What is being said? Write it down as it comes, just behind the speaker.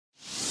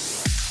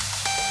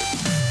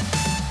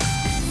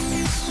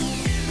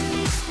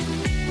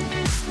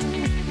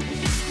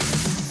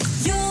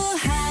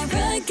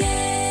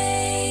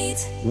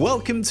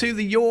Welcome to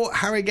the Your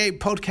Harrogate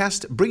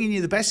podcast, bringing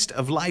you the best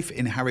of life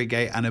in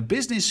Harrogate and a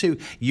business who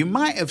you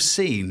might have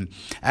seen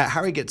at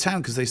Harrogate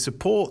Town because they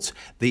support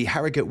the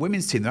Harrogate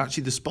women's team. They're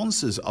actually the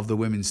sponsors of the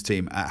women's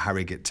team at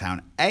Harrogate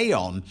Town,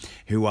 Aon,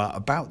 who are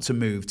about to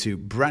move to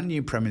brand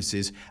new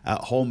premises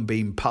at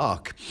Hornbeam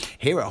Park,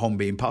 here at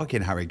Hornbeam Park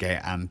in Harrogate.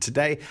 And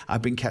today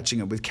I've been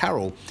catching up with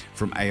Carol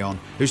from Aon,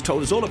 who's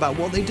told us all about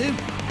what they do.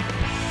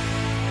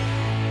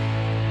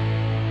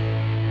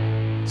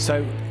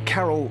 So,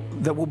 Carol,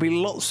 there will be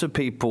lots of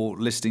people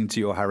listening to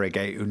Your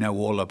Harrogate who know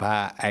all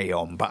about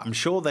Aon, but I'm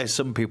sure there's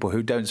some people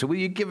who don't. So will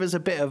you give us a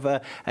bit of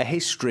a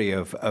history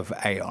of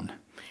Aon?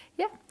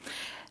 Yeah.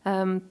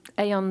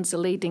 Aon's a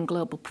leading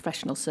global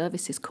professional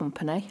services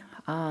company,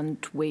 and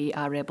we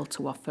are able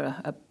to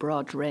offer a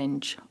broad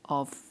range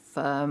of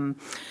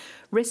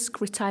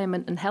risk,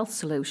 retirement and health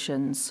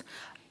solutions.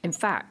 In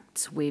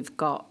fact, we've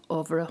got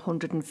over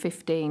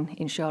 115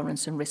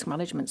 insurance and risk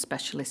management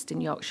specialists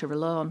in Yorkshire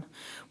alone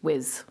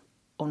with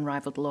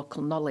unrivalled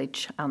local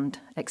knowledge and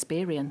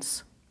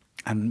experience.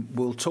 And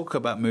we'll talk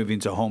about moving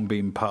to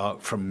Hornbeam Park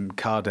from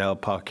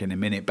Cardale Park in a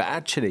minute. But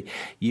actually,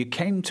 you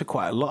came to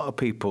quite a lot of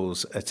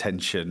people's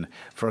attention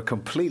for a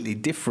completely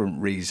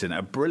different reason,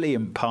 a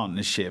brilliant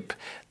partnership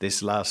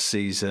this last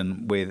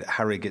season with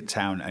Harrogate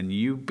Town. And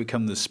you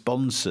become the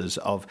sponsors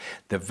of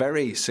the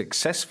very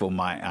successful,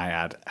 might I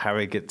add,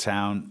 Harrogate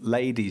Town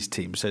ladies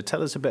team. So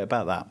tell us a bit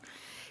about that.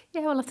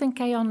 Yeah, well, I think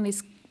Aon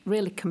is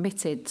really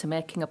committed to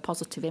making a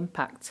positive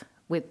impact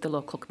with the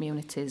local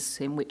communities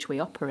in which we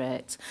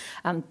operate.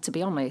 And to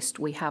be honest,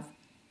 we have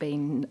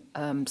been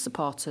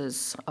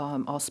supporters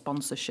or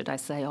sponsors, should I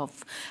say,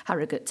 of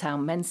Harrogate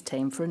Town men's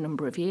team for a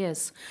number of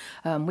years.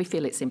 We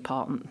feel it's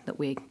important that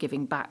we're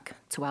giving back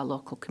to our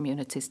local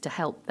communities to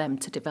help them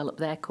to develop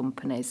their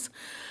companies.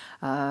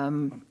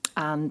 And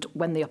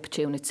when the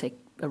opportunity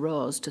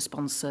arose to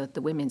sponsor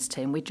the women's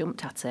team, we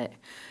jumped at it.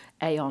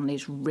 Aon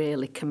is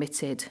really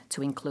committed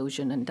to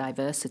inclusion and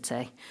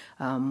diversity.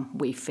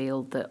 We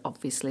feel that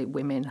obviously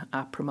women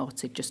are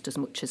promoted just as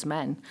much as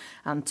men,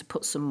 and to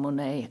put some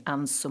money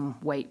and some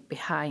weight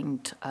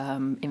behind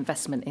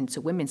investment into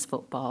women's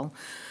football,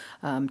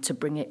 to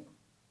bring it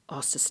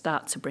or to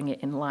start to bring it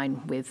in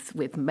line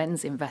with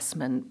men's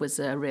investment was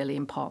a really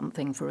important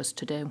thing for us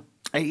to do.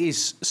 It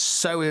is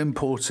so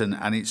important,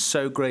 and it's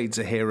so great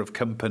to hear of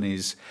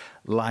companies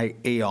like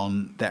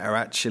Aon that are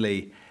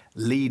actually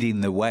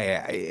leading the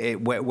way,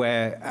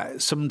 where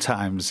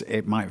sometimes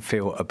it might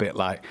feel a bit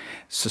like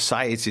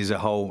society as a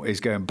whole is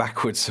going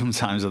backwards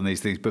sometimes on these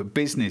things, but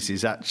business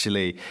is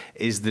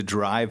the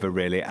driver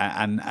really,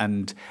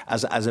 and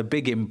as a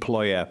big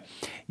employer,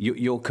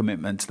 your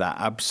commitment to that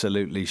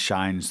absolutely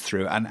shines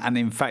through, and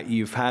in fact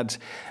you've had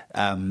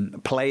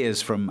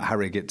players from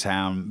Harrogate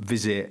Town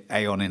visit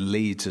Aon in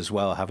Leeds as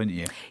well, haven't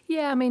you?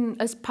 Yeah, I mean,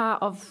 as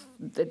part of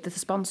the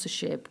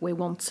sponsorship, we're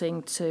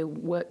wanting to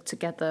work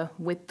together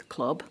with the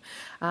club,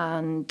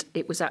 and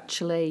it was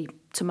actually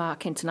to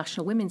mark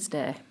International Women's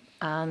Day,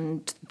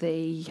 and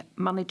the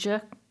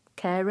manager,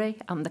 Carey,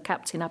 and the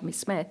captain, Admi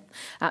Smith,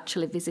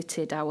 actually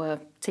visited our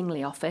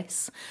Tingley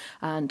office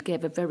and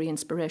gave a very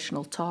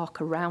inspirational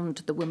talk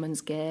around the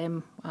women's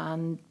game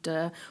and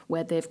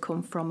where they've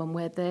come from and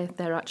where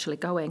they're actually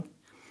going.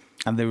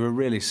 And they were a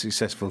really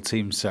successful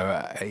team. So,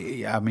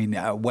 I mean,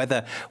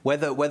 whether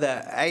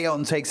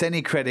Aon takes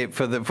any credit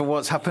for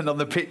what's happened on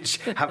the pitch,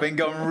 having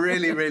gone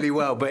really, really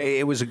well, but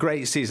it was a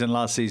great season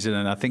last season,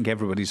 and I think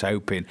everybody's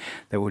hoping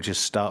they will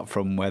just start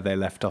from where they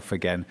left off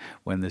again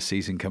when the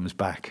season comes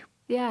back.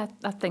 Yeah,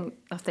 I think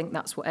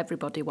that's what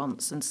everybody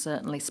wants, and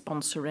certainly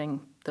sponsoring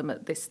them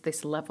at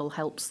this level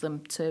helps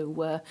them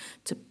to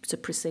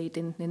proceed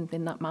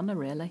in that manner,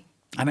 really.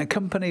 And a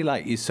company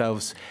like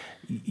yourselves,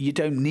 you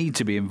don't need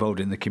to be involved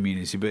in the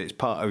community, but it's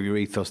part of your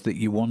ethos that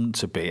you want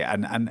to be.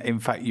 And in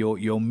fact,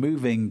 you're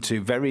moving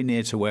to very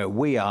near to where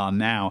we are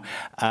now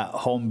at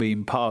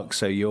Hornbeam Park.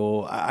 So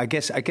I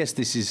guess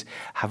this is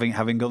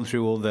having gone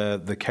through all the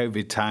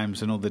COVID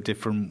times and all the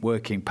different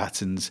working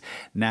patterns.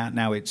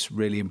 Now it's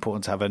really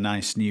important to have a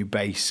nice new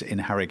base in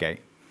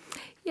Harrogate.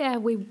 Yeah,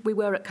 we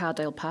were at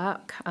Cardale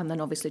Park, and then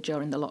obviously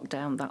during the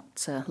lockdown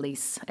that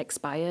lease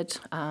expired,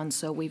 and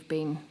so we've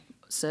been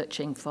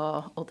searching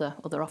for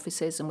other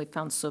offices, and we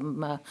found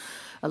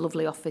a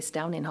lovely office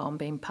down in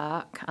Hornbeam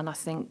Park, and I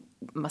think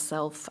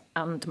myself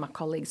and my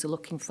colleagues are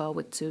looking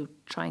forward to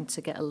trying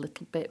to get a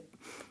little bit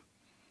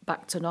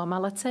back to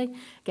normality,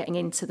 getting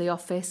into the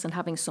office and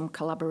having some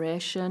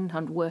collaboration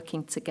and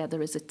working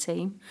together as a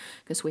team,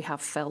 because we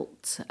have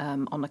felt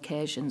on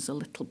occasions a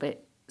little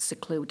bit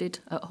secluded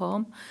at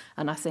home,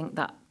 and I think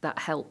that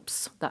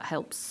helps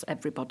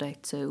everybody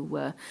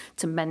to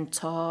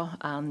mentor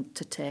and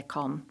to take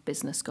on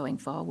business going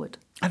forward.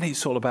 And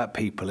it's all about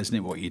people, isn't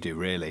it, what you do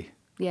really?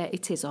 Yeah,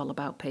 it is all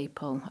about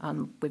people,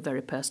 and we're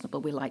very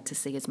personable. We like to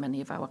see as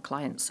many of our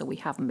clients, so we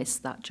have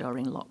missed that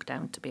during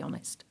lockdown, to be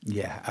honest.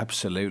 Yeah,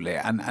 absolutely.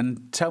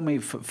 And tell me,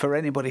 for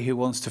anybody who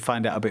wants to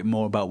find out a bit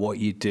more about what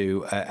you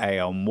do at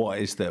Aon, what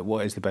is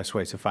the best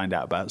way to find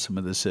out about some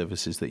of the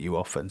services that you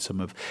offer and some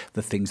of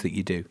the things that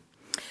you do?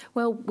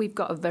 Well, we've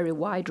got a very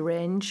wide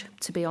range,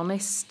 to be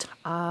honest.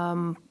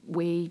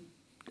 We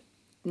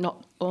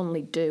not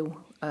only do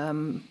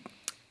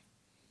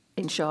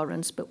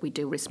insurance, but we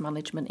do risk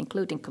management,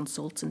 including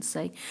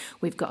consultancy.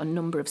 We've got a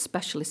number of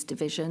specialist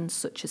divisions,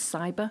 such as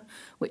cyber,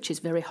 which is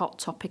a very hot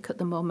topic at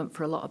the moment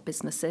for a lot of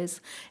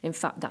businesses. In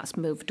fact, that's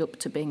moved up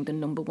to being the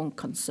number one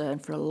concern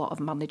for a lot of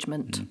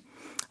management.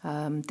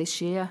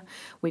 This year.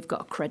 We've got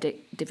a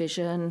credit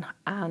division,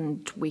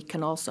 and we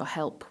can also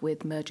help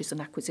with mergers and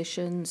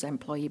acquisitions,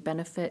 employee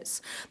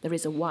benefits. There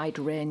is a wide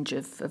range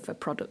of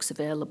products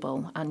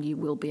available, and you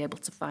will be able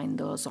to find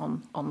those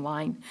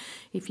online.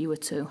 If you were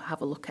to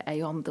have a look at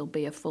Aon, there'll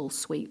be a full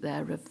suite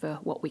there of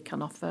what we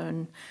can offer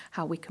and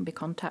how we can be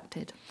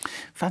contacted.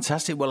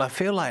 Fantastic. Well, I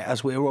feel like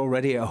as we're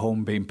already at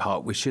Hornbeam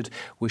Park, we should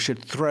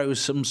throw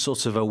some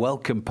sort of a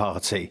welcome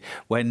party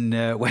when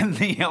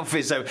the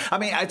office opens. I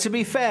mean, to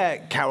be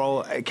fair,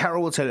 Carol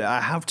will tell you, I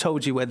have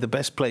told you where the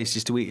best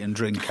places to eat and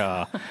drink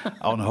are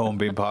on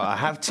Hornbeam Park. I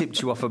have tipped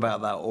you off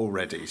about that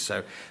already.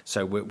 So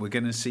we're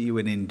going to see you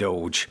in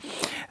Indulge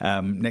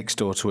next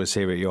door to us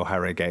here at your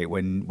Harrogate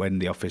when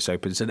the office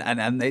opens.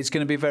 And it's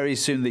going to be very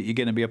soon that you're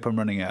going to be up and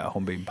running at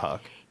Hornbeam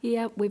Park.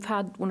 Yeah, we've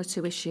had one or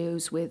two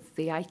issues with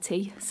the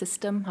IT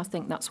system. I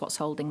think that's what's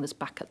holding us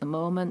back at the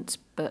moment.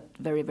 But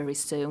very, very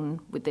soon,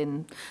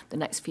 within the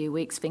next few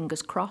weeks,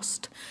 fingers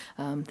crossed,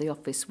 the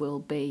office will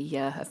be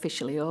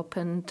officially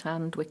opened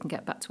and we can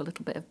get back to a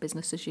little bit of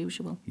business as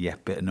usual. Yeah,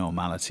 bit of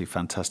normality.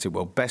 Fantastic.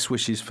 Well, best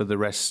wishes for the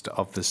rest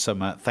of the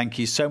summer. Thank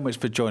you so much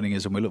for joining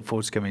us, and we look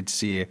forward to coming to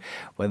see you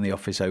when the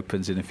office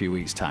opens in a few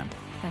weeks' time.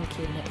 Thank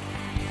you, Nick.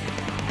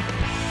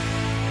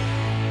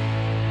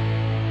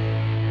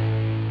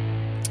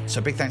 So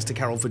big thanks to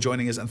Carol for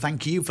joining us, and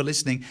thank you for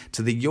listening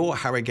to the Your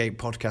Harrogate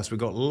podcast. We've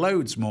got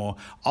loads more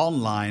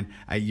online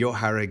at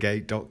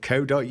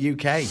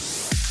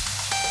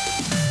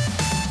yourharrogate.co.uk.